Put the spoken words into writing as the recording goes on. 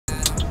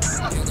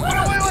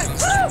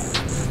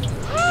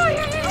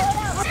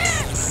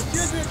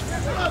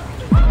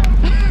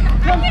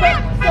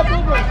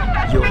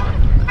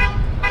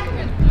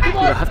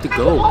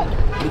go. What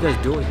are you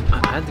guys doing? I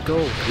had to go.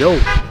 Yo.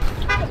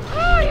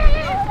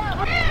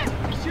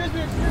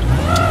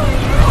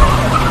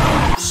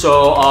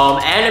 So,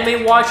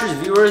 anime watchers,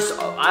 viewers,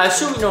 I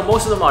assume, you know,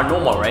 most of them are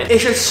normal, right?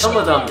 It's just some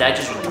of them that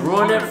just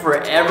ruin it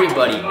for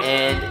everybody,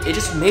 and it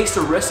just makes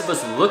the rest of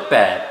us look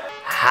bad.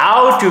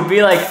 How to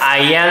be like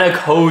Ayana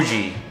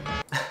Koji.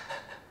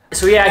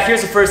 So yeah,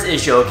 here's the first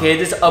issue, okay?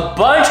 There's a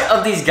bunch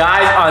of these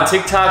guys on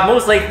TikTok,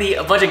 most likely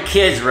a bunch of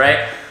kids, right?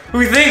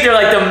 Who think they're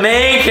like the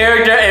main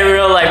character in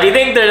real life. They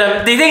think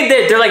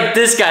they're like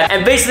this guy.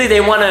 And basically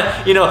they wanna,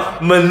 you know,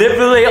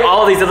 manipulate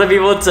all these other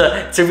people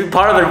to be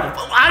part of their,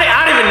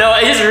 I don't even know,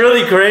 it's just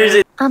really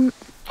crazy.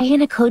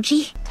 Ayana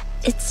Koji,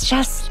 it's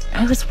just,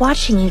 I was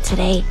watching you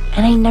today,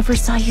 and I never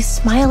saw you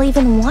smile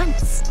even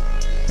once.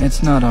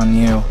 It's not on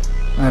you.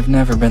 I've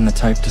never been the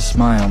type to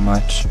smile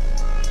much.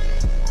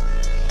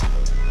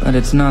 But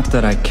it's not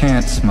that I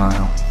can't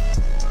smile.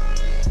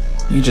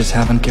 You just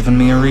haven't given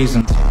me a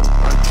reason.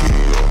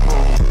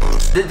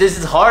 This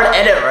is hard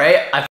edit,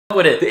 right? I f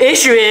with it. The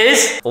issue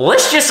is,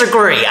 let's just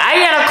agree,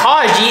 Ayana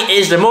Koji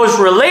is the most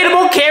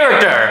relatable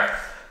character.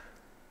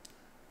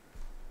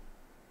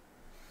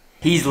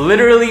 He's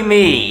literally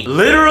me.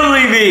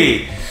 Literally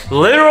me.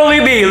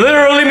 Literally me.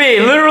 Literally me.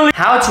 Literally.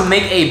 How to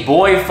make a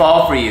boy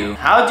fall for you.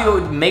 How do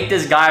you make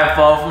this guy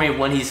fall for me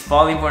when he's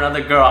falling for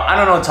another girl? I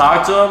don't know,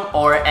 talk to him,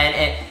 or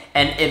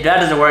and if that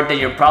doesn't work, then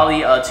you're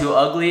probably too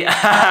ugly.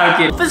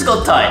 Okay.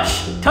 Physical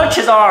touch. Touch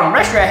his arm,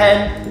 rest your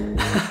head.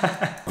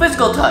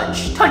 Physical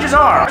touch. Touch his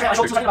arm.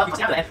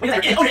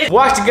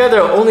 Walk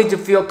together only to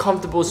feel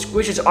comfortable.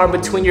 Squish his arm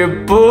between your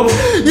boobs.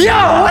 Yo,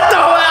 what the?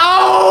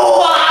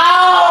 Ow!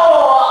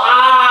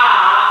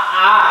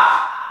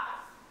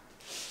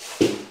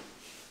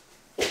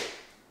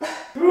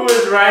 Who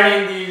is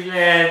writing these,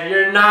 man?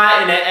 You're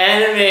not in an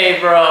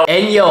anime, bro.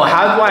 And yo,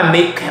 how do I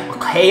make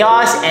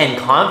chaos and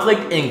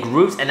conflict in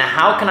groups, and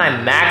how can I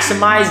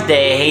maximize the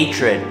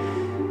hatred?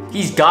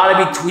 He's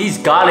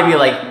gotta be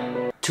like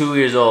 2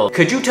 years old.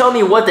 Could you tell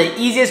me what the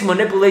easiest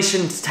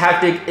manipulation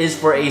tactic is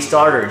for a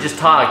starter? Just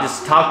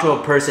talk to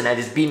a person and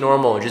just be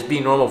normal. Just be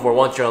normal for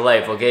once in your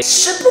life, okay?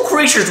 Simple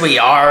creatures we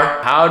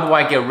are. How do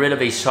I get rid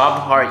of a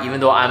soft heart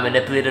even though I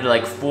manipulated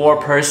like 4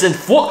 persons?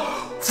 Four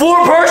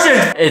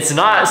persons! It's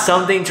not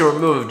something to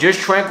remove, just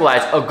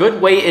tranquilize. A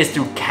good way is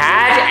to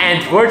catch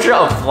and torture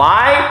a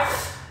fly?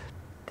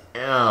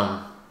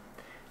 Damn.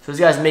 So this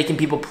guy's making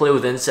people play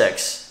with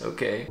insects.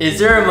 Okay. Is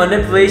there a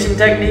manipulation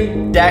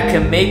technique that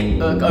can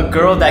make a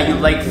girl that you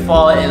like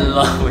fall in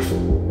love with?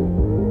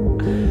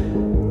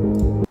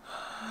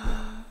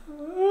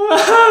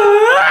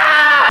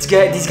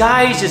 These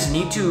guys just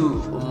need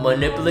to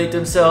manipulate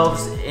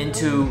themselves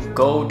into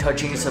go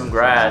touching some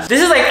grass.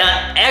 This is like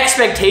an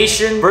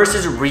expectation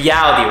versus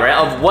reality, right?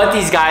 Of what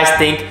these guys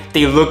think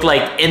they look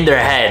like in their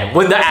head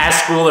when they're at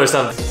school or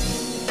something.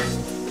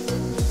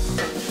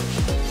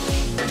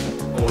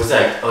 What's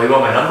that? Oh, you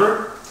want my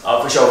number?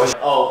 Oh, for sure.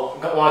 Oh,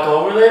 wanna come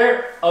over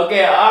later?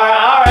 Okay,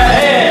 alright,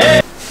 hey.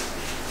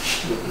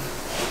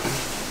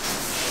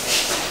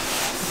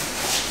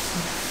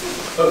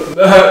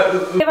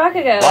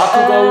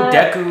 Bakugo,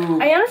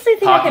 Deku. I honestly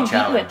think I can beat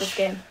challenge. you at this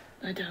game.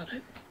 I doubt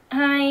it.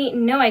 I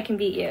know I can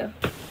beat you.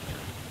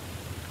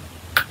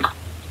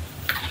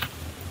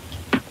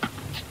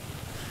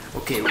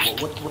 Okay,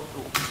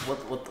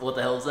 what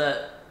the hell is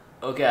that?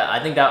 Okay, I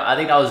think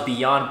that was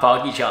beyond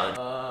Pocky challenge.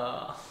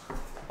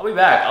 I'll be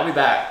back.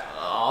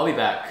 I'll be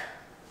back.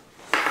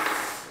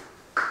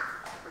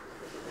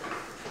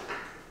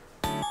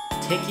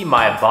 Taking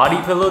my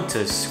body pillow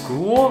to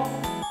school?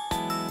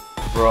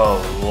 Bro,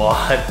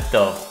 what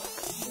the?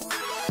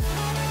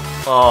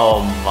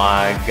 Oh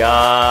my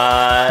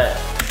god.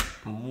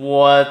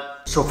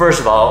 What? So first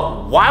of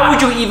all, why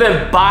would you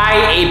even buy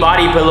a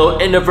body pillow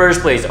in the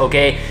first place,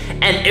 okay?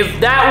 And if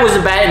that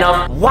wasn't bad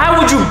enough, why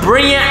would you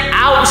bring it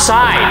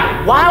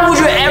outside? Why would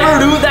you ever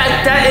do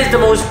that? That is the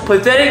most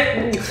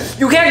pathetic.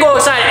 You can't go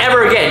outside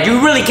ever again. You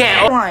really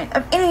can't.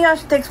 Of any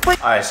else takes place.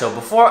 All right, so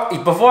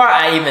before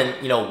I even,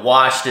 you know,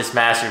 watch this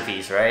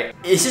masterpiece, right?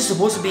 Is this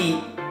supposed to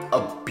be a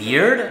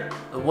beard?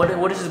 What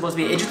is it supposed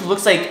to be? It just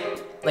looks like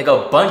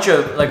a bunch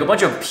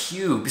of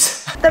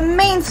pubes. The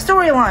main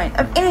storyline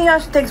of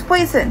Inuyasha takes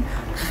place in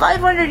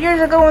 500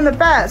 years ago in the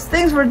past.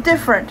 Things were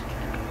different.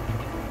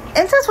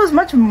 Incest was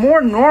much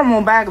more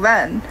normal back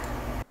then.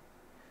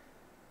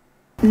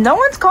 No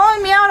one's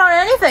calling me out on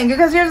anything,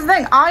 because here's the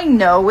thing. I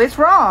know it's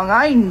wrong.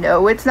 I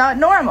know it's not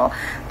normal.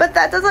 But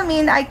that doesn't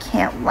mean I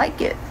can't like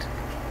it.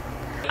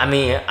 I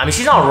mean,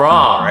 she's not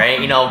wrong, right?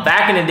 You know,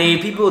 back in the day,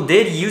 people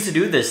did used to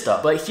do this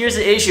stuff. But here's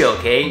the issue,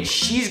 okay?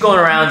 She's going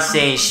around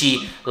saying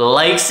she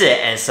likes it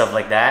and stuff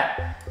like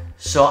that.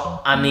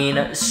 So, I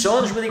mean,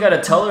 someone's really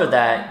gotta tell her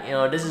that, you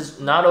know, this is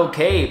not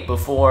okay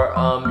before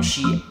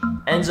she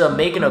ends up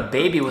making a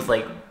baby with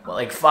like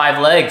 5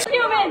 legs.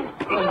 Human!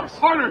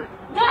 Harder!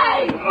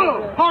 Die!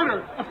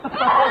 Harder!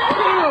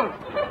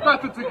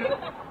 That's the ticket.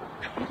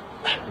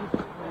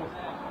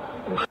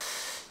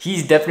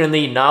 He's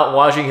definitely not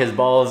washing his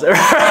balls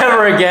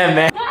ever again,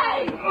 man.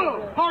 Die!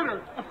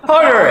 Harder!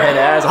 Harder, head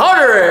ass,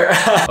 harder!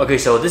 Okay,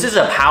 so this is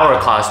a power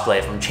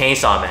cosplay from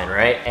Chainsaw Man,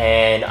 right?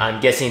 And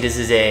I'm guessing this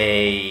is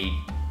a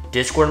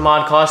Discord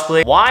mod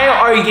cosplay. Why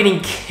are you getting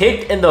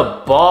kicked in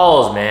the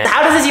balls, man?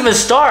 How does this even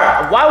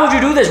start? Why would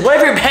you do this? What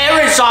if your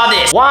parents saw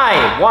this?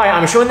 Why? Why?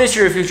 I'm showing this to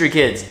your future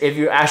kids. If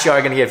you actually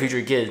are gonna get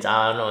future kids,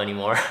 I don't know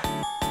anymore.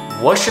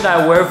 What should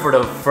I wear for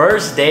the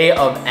first day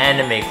of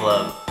anime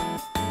club?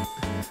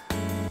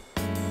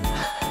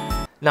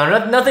 Now,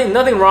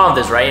 nothing wrong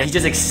with this, right? He's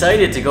just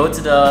excited to go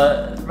to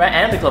the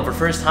anime club for the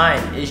first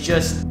time. It's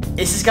just,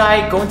 is this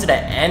guy going to the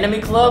anime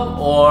club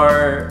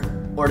or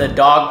the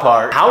dog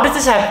park? How does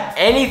this have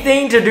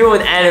anything to do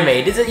with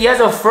anime? He has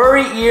a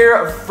furry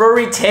ear,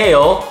 furry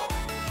tail.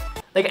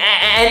 Like,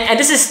 and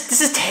this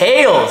is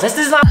Tails. This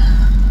is not.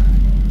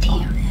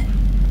 Damn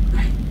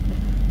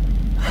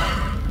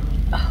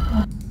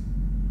it.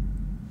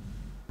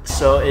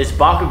 So it's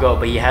Bakugo,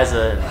 but he has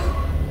a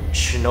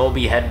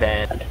shinobi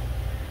headband.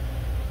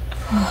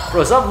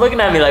 Bro, stop looking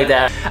at me like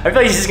that. I feel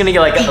like he's just gonna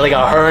get like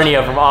a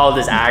hernia from all of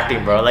this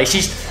acting, bro. Like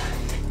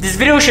this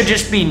video should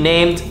just be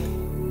named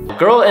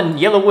Girl in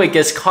Yellow Wig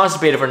Gets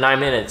Constipated for 9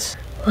 minutes.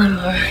 One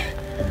more.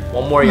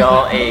 One more,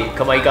 y'all. Hey,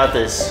 come on, you got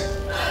this.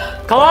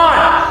 Come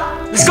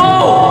on! Let's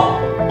go!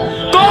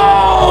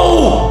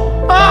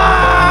 Go!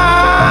 Ah!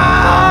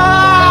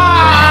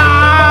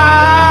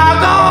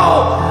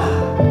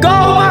 Go! Go,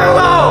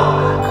 Marlo!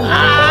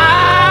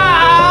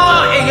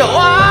 Ah! Hey, yo,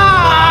 ah!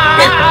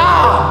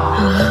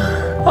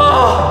 Oh.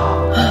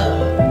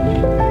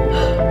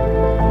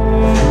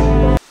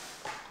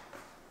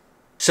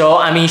 So,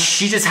 I mean,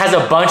 she just has a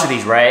bunch of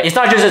these, right? It's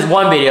not just this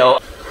one video.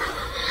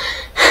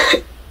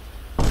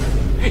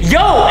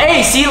 Yo,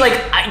 hey, see, like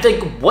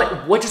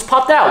what just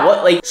popped out?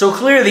 What, like, so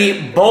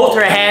clearly both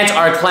her hands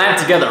are clamped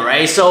together,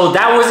 right? So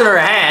that wasn't her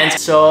hands.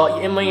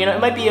 So, you know, it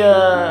might be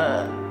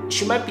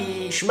she might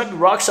be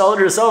rock solid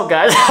herself,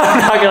 guys. I'm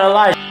not gonna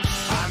lie.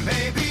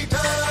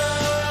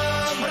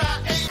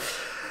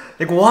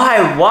 Like,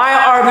 why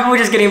are people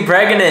just getting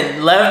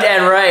pregnant left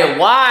and right?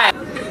 Why?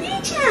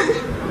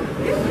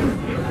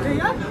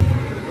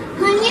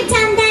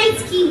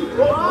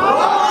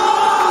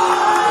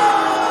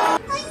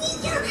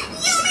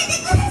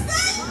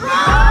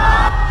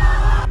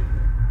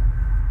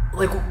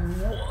 Like,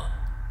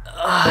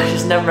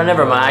 just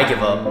never mind. I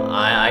give up.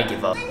 I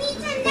give up.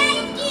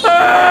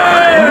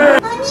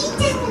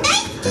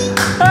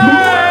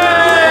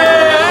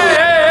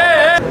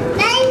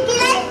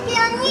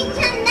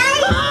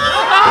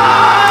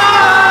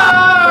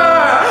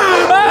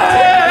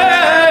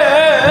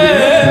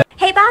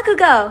 Hey,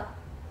 Bakugo.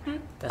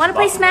 Wanna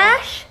play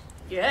Smash?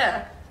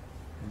 Yeah.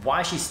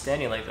 Why is she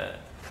standing like that?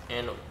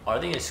 And are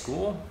they in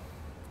school?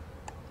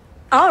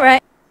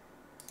 Alright.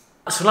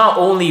 So not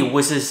only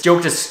was this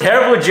joke just a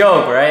terrible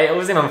joke, right? It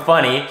wasn't even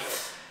funny.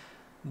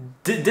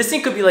 This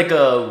thing could be like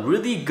a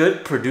really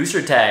good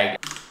producer tag.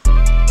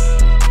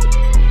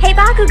 Hey,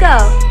 Bakugo.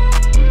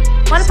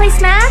 Wanna play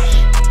Smash?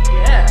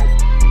 Yeah.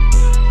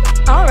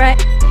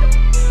 Alright.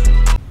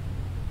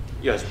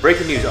 Yes,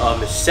 breaking news.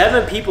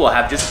 7 people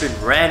have just been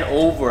ran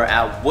over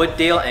at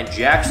Wooddale and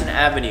Jackson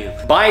Avenue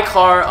by a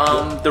car.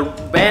 The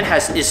man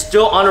is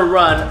still on a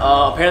run.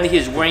 Apparently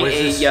he's wearing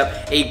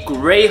a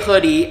gray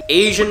hoodie,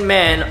 Asian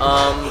man.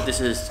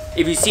 This is,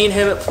 if you've seen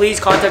him, please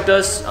contact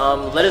us.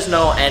 Let us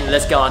know and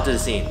let's get on to the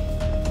scene.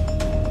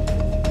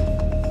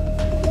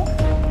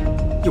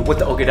 Yo, what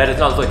the? Okay, that does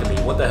not look like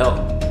me. What the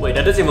hell? Wait,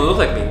 that doesn't even look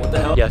like me. What the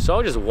hell? Yeah, so I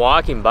was just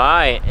walking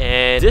by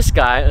and this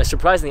guy,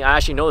 surprisingly, I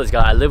actually know this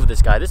guy. I live with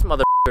this guy. This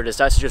mother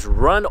decides to just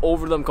run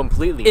over them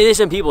completely.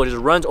 Innocent people, just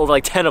runs over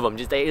like 10 of them.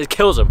 Just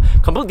kills them.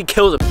 Completely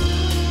kills them.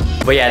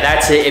 But yeah,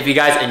 that's it. If you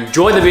guys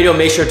enjoyed the video,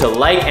 make sure to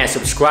like and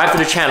subscribe to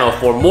the channel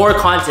for more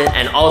content,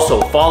 and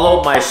also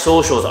follow my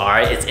socials,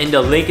 alright? It's in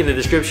the link in the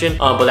description.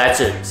 But that's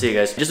it. See you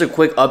guys. Just a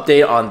quick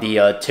update on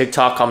the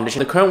TikTok competition.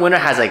 The current winner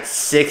has like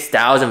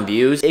 6,000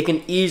 views. It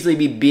can easily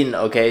be beaten,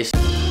 okay?